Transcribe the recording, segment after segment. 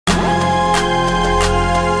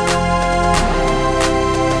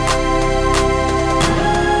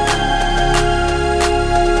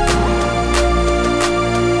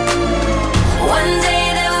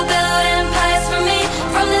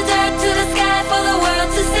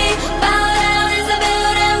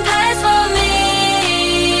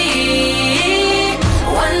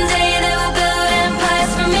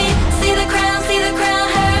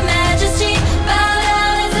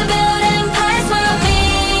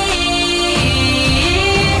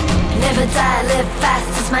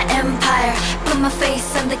it's my empire. Put my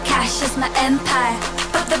face on the cash, it's my empire.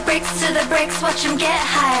 Put the bricks to the bricks, watch them get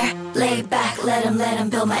higher. Lay back, let them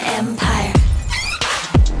build my empire.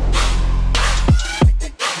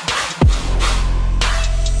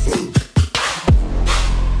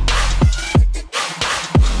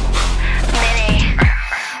 MINNIE.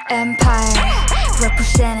 Empire,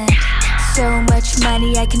 represented. So much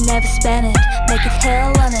money I can never spend it. Make it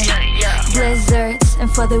hell on it. Blizzards, and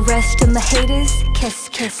for the rest of my haters, kiss,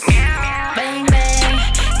 kiss. Bang, bang,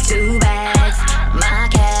 2 bags, my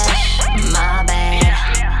cash, my bag.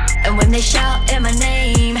 And when they shout in my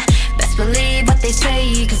name, best believe what they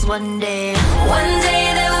say, cause one day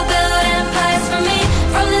they will build empires for me.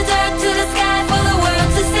 From the dirt to the sky for the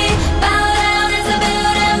world to see. Bow down and to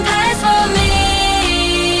build empires for me.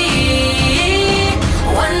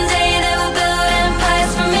 One day they will build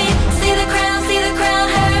empires for me. See the crown,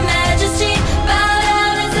 her majesty. Bow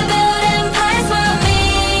down and to build empires for me.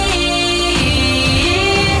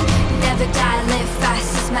 Never die, live fast,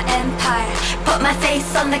 it's my empire. Put my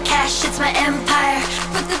face on the cash, it's my empire.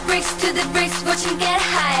 Put the bricks to the bricks, watch them get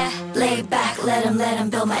higher. Lay back, let them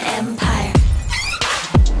build my empire.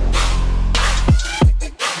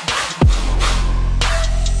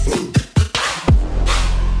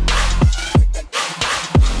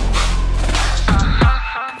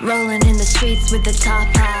 Rolling in the streets with the top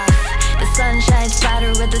off. The sun shines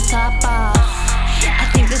brighter with the top off. I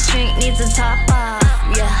think this drink needs a top off,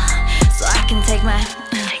 yeah. So I can take my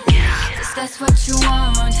cause that's what you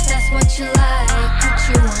want, that's what you like. Put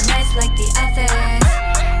you on ice like the others.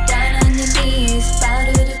 Down on your knees, bow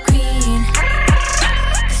to the queen.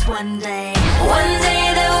 Cause one day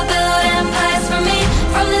they will build empires for me.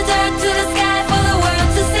 From the dirt to the sky for the world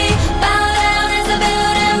to see. Bow down and to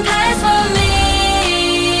build empires for me.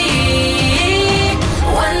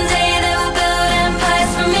 One day they will build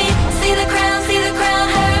empires for me. See the crown,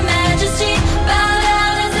 her majesty. Bow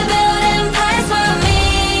down and to build empires for me.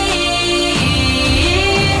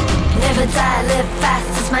 Never die, live fast,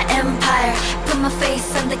 it's my empire. Put my face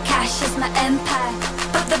on the cash, it's my empire.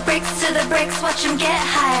 Put the bricks to the bricks, watch them get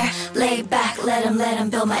higher. Lay back, let them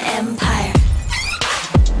build my empire.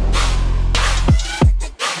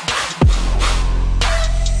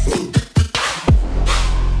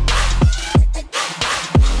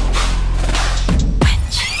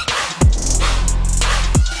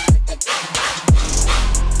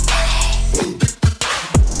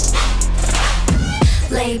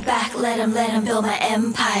 Lay back, let them build my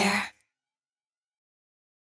empire.